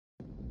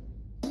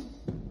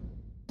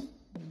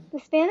The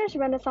Spanish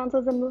Renaissance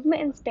was a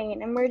movement in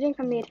Spain emerging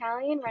from the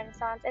Italian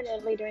Renaissance in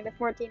Italy during the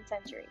 14th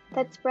century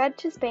that spread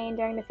to Spain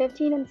during the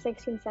 15th and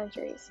 16th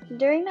centuries.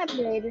 During that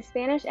period, the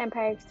Spanish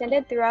Empire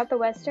extended throughout the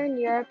Western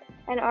Europe,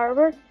 and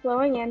artwork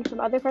flowing in from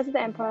other parts of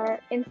the empire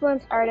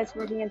influenced artists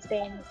working in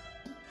Spain.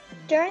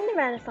 During the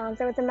Renaissance,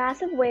 there was a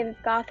massive wave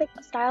of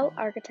Gothic-style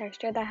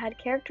architecture that had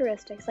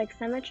characteristics like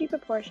symmetry,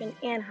 proportion,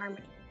 and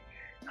harmony.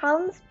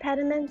 Columns,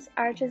 pediments,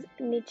 arches,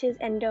 niches,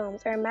 and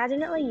domes are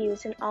imaginatively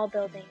used in all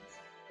buildings.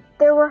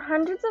 There were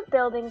hundreds of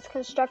buildings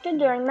constructed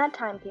during that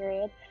time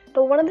period,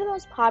 but one of the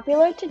most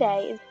popular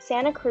today is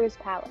Santa Cruz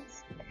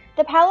Palace.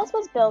 The palace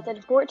was built in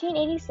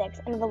 1486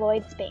 in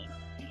Valladolid, Spain.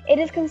 It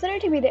is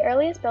considered to be the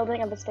earliest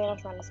building of the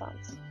Spanish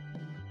Renaissance.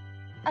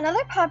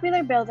 Another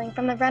popular building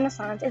from the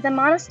Renaissance is the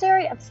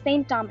Monastery of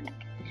St. Dominic.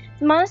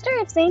 The Monastery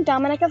of St.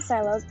 Dominic of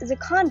Silos is a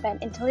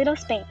convent in Toledo,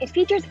 Spain. It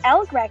features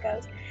El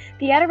Greco's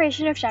The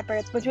Adoration of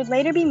Shepherds, which would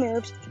later be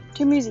moved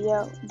to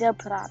Museo del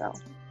Prado.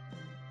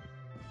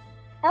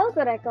 El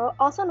Greco,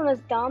 also known as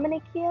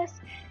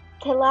Dominicius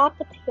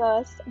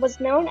Tilapatius,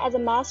 was known as a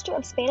master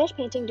of Spanish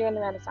painting during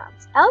the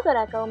Renaissance. El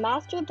Greco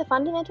mastered the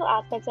fundamental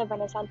aspects of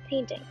Renaissance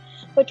painting,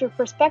 which were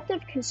perspective,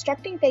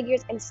 constructing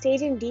figures, and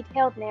staging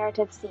detailed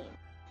narrative scenes.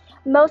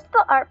 Most of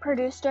the art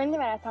produced during the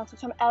Renaissance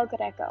was from El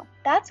Greco.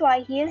 That's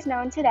why he is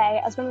known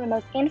today as one of the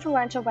most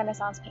influential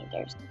Renaissance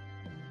painters.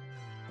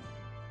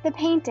 The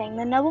painting,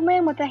 The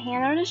Nobleman with a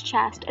Hand on His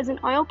Chest, is an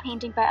oil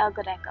painting by El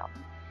Greco.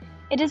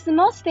 It is the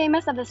most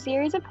famous of the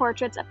series of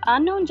portraits of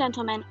unknown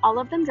gentlemen, all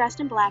of them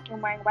dressed in black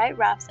and wearing white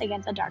ruffs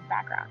against a dark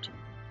background.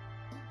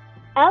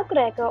 El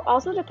Greco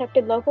also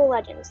depicted local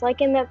legends,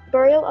 like in the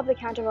Burial of the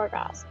Count of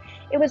Argos.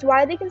 It was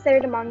widely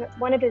considered among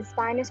one of his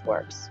finest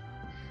works.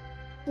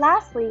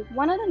 Lastly,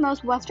 one of the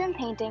most Western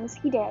paintings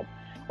he did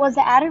was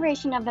The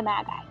Adoration of the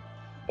Magi.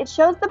 It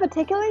shows the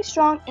particularly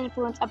strong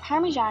influence of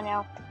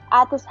Parmigiano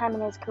at this time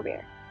in his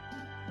career.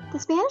 The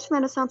Spanish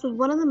Renaissance was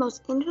one of the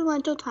most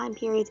influential time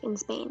periods in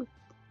Spain,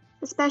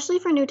 especially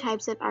for new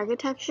types of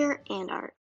architecture and art.